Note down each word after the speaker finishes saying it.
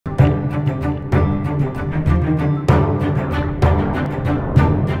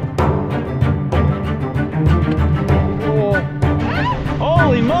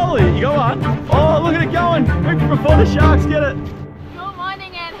The sharks get it. Good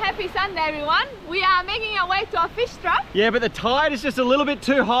morning and happy Sunday, everyone. We are making our way to our fish trap. Yeah, but the tide is just a little bit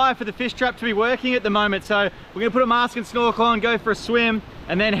too high for the fish trap to be working at the moment. So we're gonna put a mask and snorkel on, go for a swim,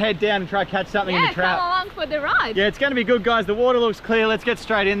 and then head down and try to catch something in the trap. Come along for the ride. Yeah, it's gonna be good, guys. The water looks clear. Let's get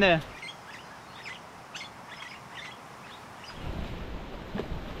straight in there.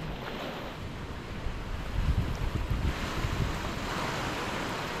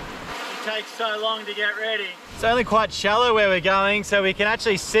 It takes so long to get ready. It's only quite shallow where we're going, so we can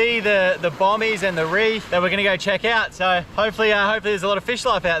actually see the bommies and the reef that we're gonna go check out. So hopefully there's a lot of fish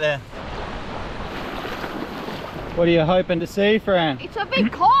life out there. What are you hoping to see, Fran? It's a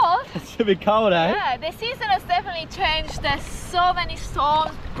bit cold. It's a bit cold, eh? Yeah, the season has definitely changed. There's so many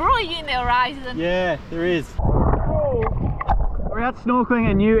storms brewing in the horizon. Yeah, there is. We're out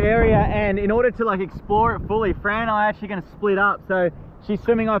snorkeling a new area, and in order to like explore it fully, Fran and I are actually going to split up. So she's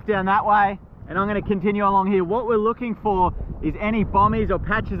swimming off down that way, and I'm going to continue along here. What we're looking for is any bommies or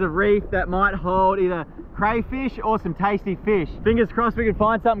patches of reef that might hold either crayfish or some tasty fish. Fingers crossed we can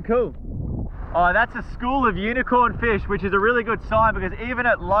find something cool. Oh, that's a school of unicorn fish, which is a really good sign because even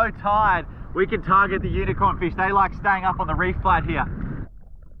at low tide, we can target the unicorn fish. They like staying up on the reef flat here.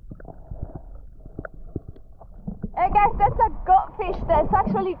 Hey guys, that's a goldfish that's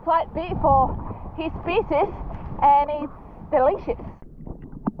actually quite big for his species, and it's delicious.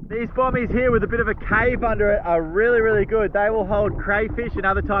 These bommies here with a bit of a cave under it are really, really good. They will hold crayfish and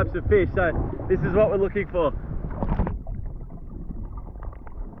other types of fish, so this is what we're looking for.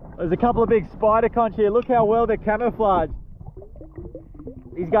 There's a couple of big spider conch here. Look how well they're camouflaged.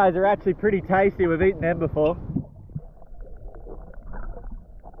 These guys are actually pretty tasty. We've eaten them before.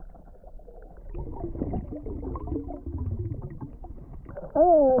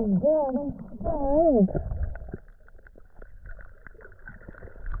 Oh, God.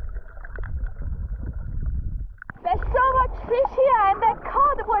 There's so much fish here, and that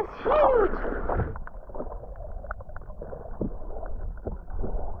cod was huge.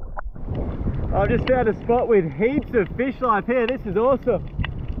 I've just found a spot with heaps of fish life here. This is awesome.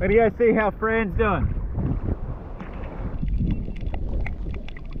 I'm gonna go see how Fran's doing.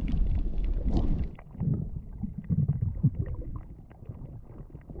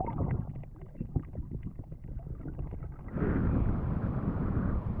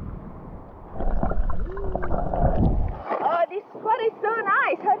 Oh, this spot is so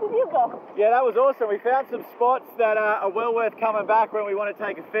nice. How did you go? Yeah, that was awesome. We found some spots that are well worth coming back when we want to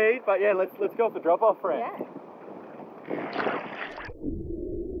take a feed. But yeah, let's go off the drop off, Fran. Yeah.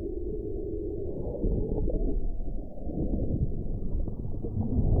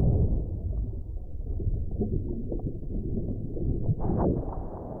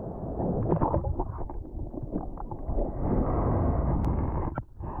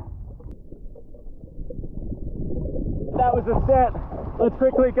 That was the set. Let's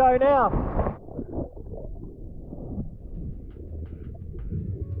quickly go now.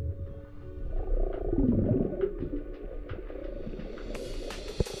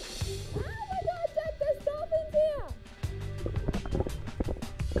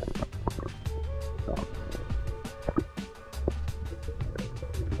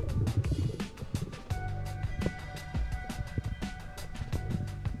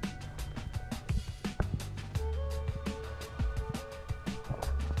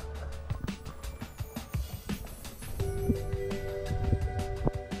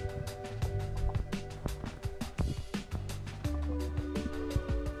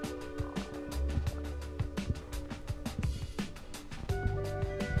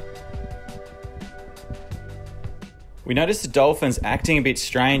 We noticed the dolphins acting a bit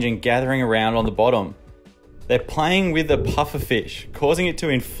strange and gathering around on the bottom. They're playing with the pufferfish, causing it to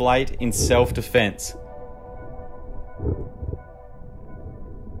inflate in self-defense.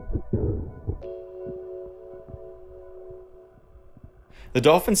 The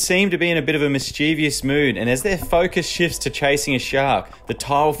dolphins seem to be in a bit of a mischievous mood, and as their focus shifts to chasing a shark, the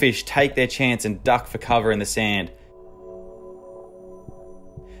tilefish take their chance and duck for cover in the sand.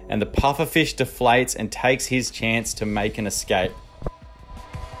 And the pufferfish deflates and takes his chance to make an escape.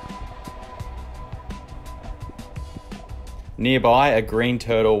 Nearby, a green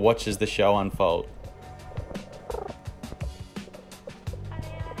turtle watches the show unfold.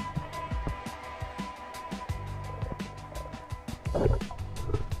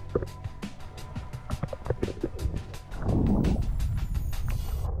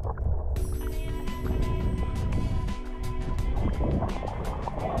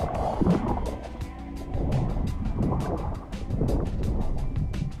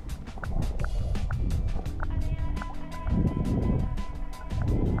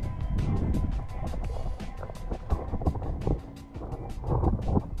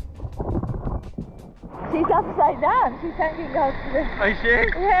 upside down. She's hanging out there. Are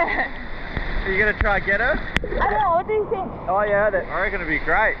she? Yeah. Are you gonna try and get her? I don't know, what do you think? Oh yeah, I reckon it'd be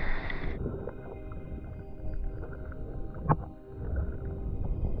great.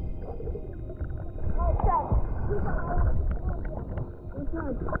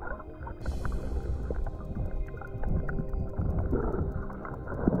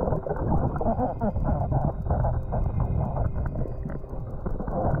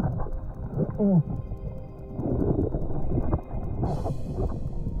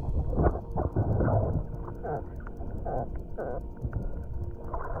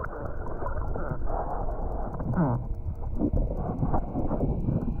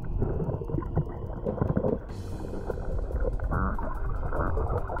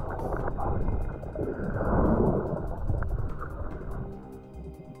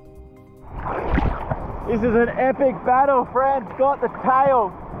 This is an epic battle. Fran's got the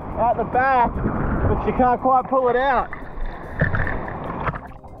tail out the back, but she can't quite pull it out.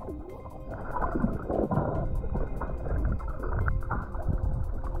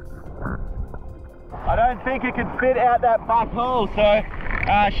 I don't think it can fit out that back hole, so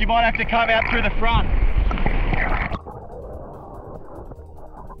she might have to come out through the front.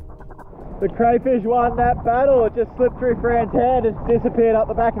 The crayfish won that battle. It just slipped through Fran's hand and disappeared up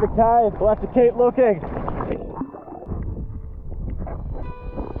the back of the cave. We'll have to keep looking.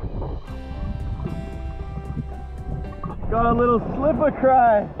 Got a little slipper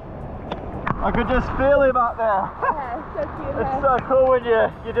cray. I could just feel him up there. Yeah, it's so cute. It's so cool when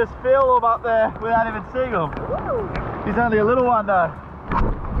you just feel them up there without even seeing them. Woo. He's only a little one though.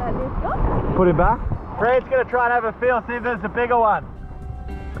 Let this go. Put him back. Fred's gonna try and have a feel, see if there's a bigger one.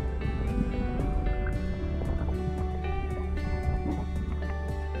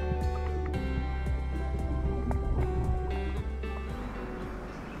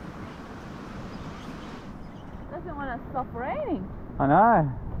 Doesn't want to stop raining. I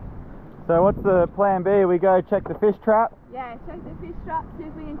know. So what's the plan B? We go check the fish trap? Yeah, check the fish trap, see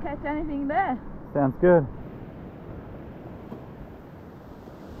if we can catch anything there. Sounds good.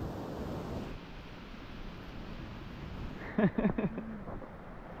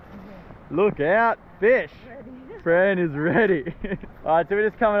 Look out, fish! Ready? Fran is ready. Alright, so we're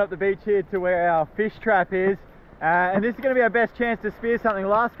just coming up the beach here to where our fish trap is. And this is going to be our best chance to spear something. The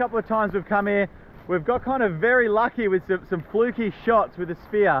last couple of times we've come here, we've got kind of very lucky with some fluky shots with a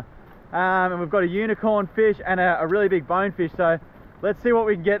spear. And we've got a unicorn fish and a really big bonefish. So let's see what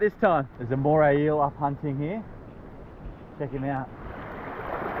we can get this time. There's a moray eel up hunting here. Check him out.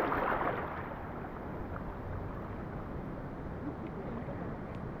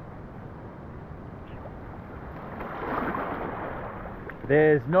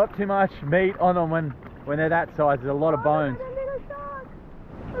 There's not too much meat on them when they're that size. There's a lot of bones. Look at the little shark.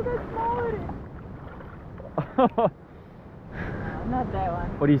 Look how small it is. No, not that one.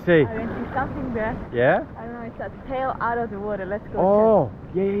 What do you see? I can see something there. Yeah? I don't know, it's a tail out of the water. Let's go Oh,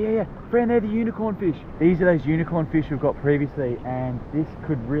 yeah. Fran, they're the unicorn fish. These are those unicorn fish we've got previously, and this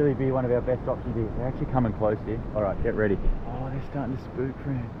could really be one of our best options here. They're actually coming close here. All right, get ready. Oh, they're starting to spook,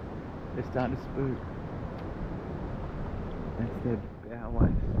 Fran. They're starting to spook. That's their bow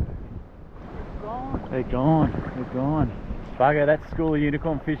waves. They're gone. They're gone. Bugger, that school of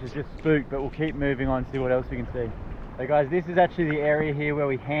unicorn fish is just spooked, but we'll keep moving on and see what else we can see. So guys, this is actually the area here where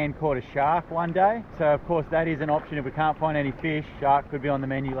we hand caught a shark one day. So of course that is an option. If we can't find any fish, shark could be on the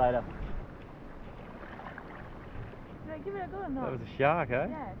menu later. Should I give it a go or not? That was a shark, eh?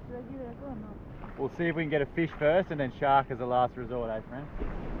 Yeah, should I give it a go or not? We'll see if we can get a fish first and then shark as a last resort, eh friend?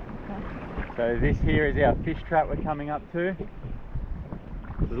 Okay. So this here is our fish trap we're coming up to.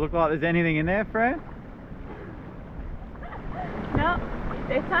 Does it look like there's anything in there, Fran? No,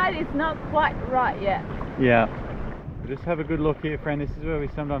 the tide is not quite right yet. Yeah. Just have a good look here, friend. This is where we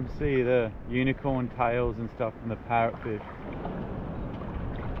sometimes see the unicorn tails and stuff from the parrotfish.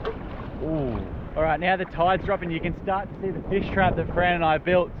 Ooh. Alright, now the tide's dropping, you can start to see the fish trap that Fran and I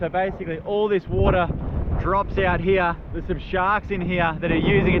built. So basically all this water drops out here. There's some sharks in here that are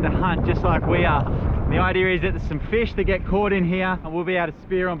using it to hunt just like we are. The idea is that there's some fish that get caught in here and we'll be able to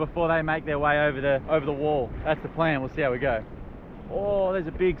spear them before they make their way over the wall. That's the plan. We'll see how we go. Oh, there's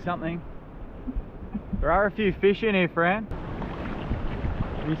a big something. There are a few fish in here, Fran.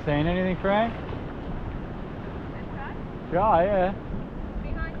 Have you seen anything, Fran? Shark, yeah.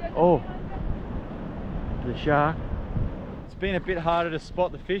 Oh, the shark. It's been a bit harder to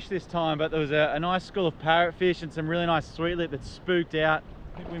spot the fish this time, but there was a nice school of parrotfish and some really nice sweetlip that spooked out.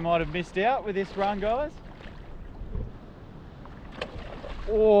 I think we might have missed out with this run, guys.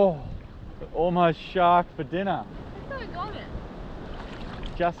 Oh, almost shark for dinner. I thought I got it.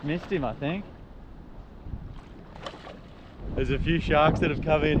 Just missed him, I think. There's a few sharks that have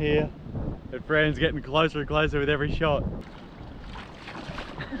come in here, and Fran's getting closer and closer with every shot.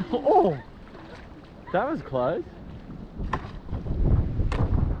 Oh, that was close.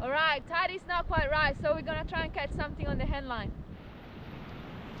 Alright, tide is not quite right, so we're gonna try and catch something on the hand line.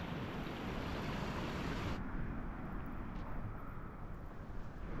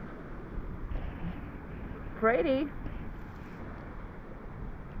 Pretty.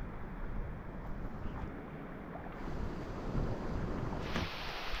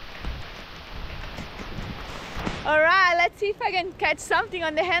 Alright, let's see if I can catch something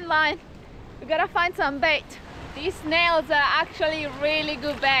on the hand line. We gotta find some bait. These snails are actually really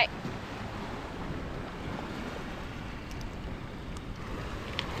good bait.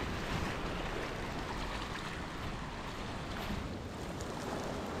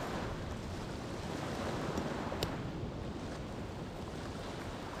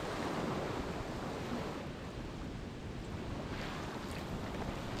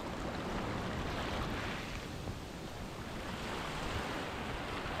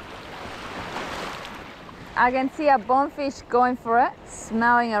 I can see a bonefish going for it,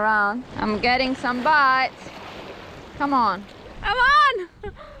 smelling around. I'm getting some bites. Come on. Come on!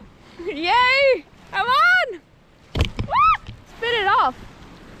 Yay! Come on! Woo! Spit it off.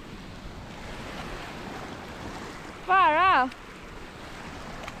 Far out.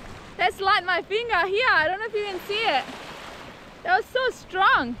 Let's light my finger here. I don't know if you can see it. That was so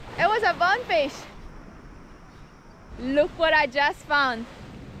strong. It was a bonefish. Look what I just found.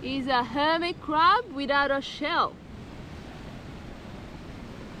 Is a hermit crab without a shell.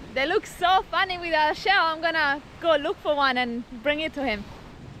 They look so funny without a shell. I'm gonna go look for one and bring it to him.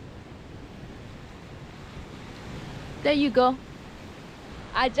 There you go.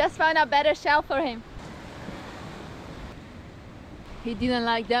 I just found a better shell for him. He didn't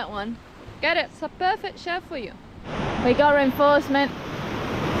like that one. Get it? It's a perfect shell for you. We got reinforcement.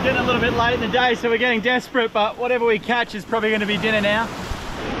 It's getting a little bit late in the day, so we're getting desperate, but whatever we catch is probably going to be dinner now.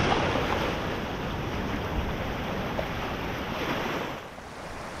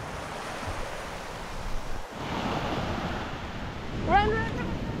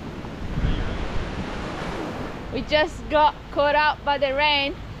 We just got caught up by the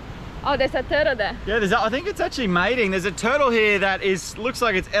rain. Oh, there's a turtle there. Yeah, I think it's actually mating. There's a turtle here that looks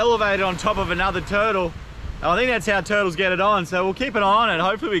like it's elevated on top of another turtle. I think that's how turtles get it on, so we'll keep an eye on it.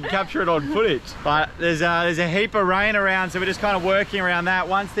 Hopefully we can capture it on footage. But there's a heap of rain around, so we're just kind of working around that.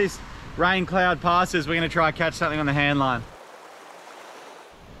 Once this rain cloud passes, we're going to try and catch something on the hand line.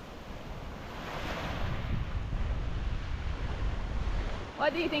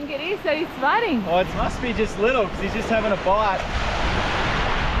 What do you think it is that he's biting? Oh, it must be just little, because he's just having a bite.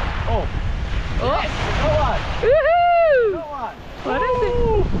 Oh. Oh. Yes, got one. Woohoo! Got one. What is it?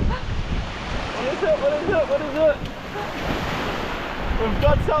 What is it? What is it? What is it? We've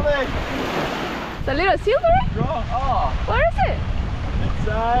got something. It's a little silvery? Strong. Oh. What is it? It's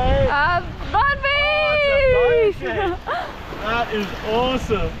a bonefish! Oh, it's a bonefish. That is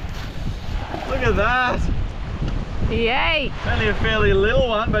awesome. Look at that. Yay! It's only a fairly little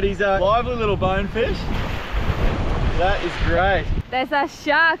one, but he's a lively little bonefish. That is great. There's a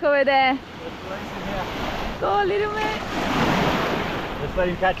shark over there. Let's release him here. Go, little man. Let's let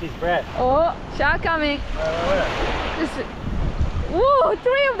him catch his breath. Oh, shark coming. Just, whoa,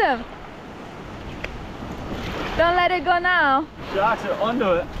 3 of them. Don't let it go now. Sharks are onto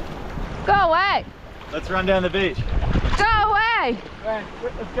it. Go away. Let's run down the beach. Go away. Right,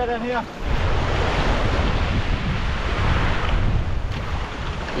 let's go down here.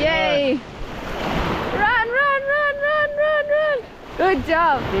 Yay. Run, run, run, run, run, run. Good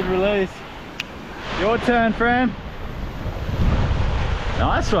job. Good release. Your turn, Fran.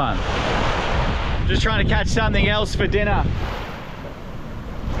 Nice one. Just trying to catch something else for dinner.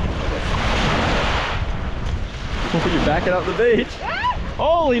 Oh, you're backing up the beach. Yeah.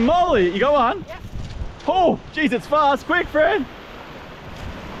 Holy moly, you got one? Yeah. Oh, geez, it's fast. Quick, Fran.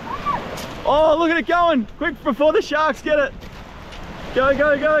 Oh, look at it going. Quick, before the sharks get it. Go,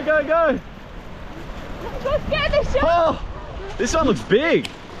 go, go, go, go. Go get the shark. Oh, this one looks big.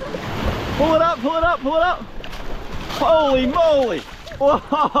 Pull it up, pull it up, pull it up. Holy moly.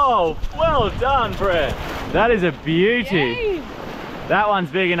 Whoa, well done, Fran. That is a beauty. Yay. That one's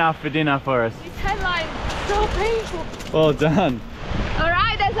big enough for dinner for us. This headline is so painful. Well done.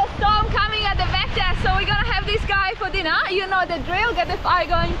 Alright, there's a storm coming at the back there, so we're gonna have this guy for dinner. You know the drill, get the fire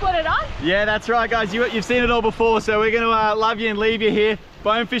going, put it on. Yeah, that's right, guys. You've seen it all before, so we're going to love you and leave you here.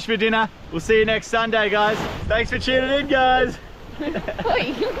 Bonefish for dinner. We'll see you next Sunday, guys. Thanks for tuning in, guys.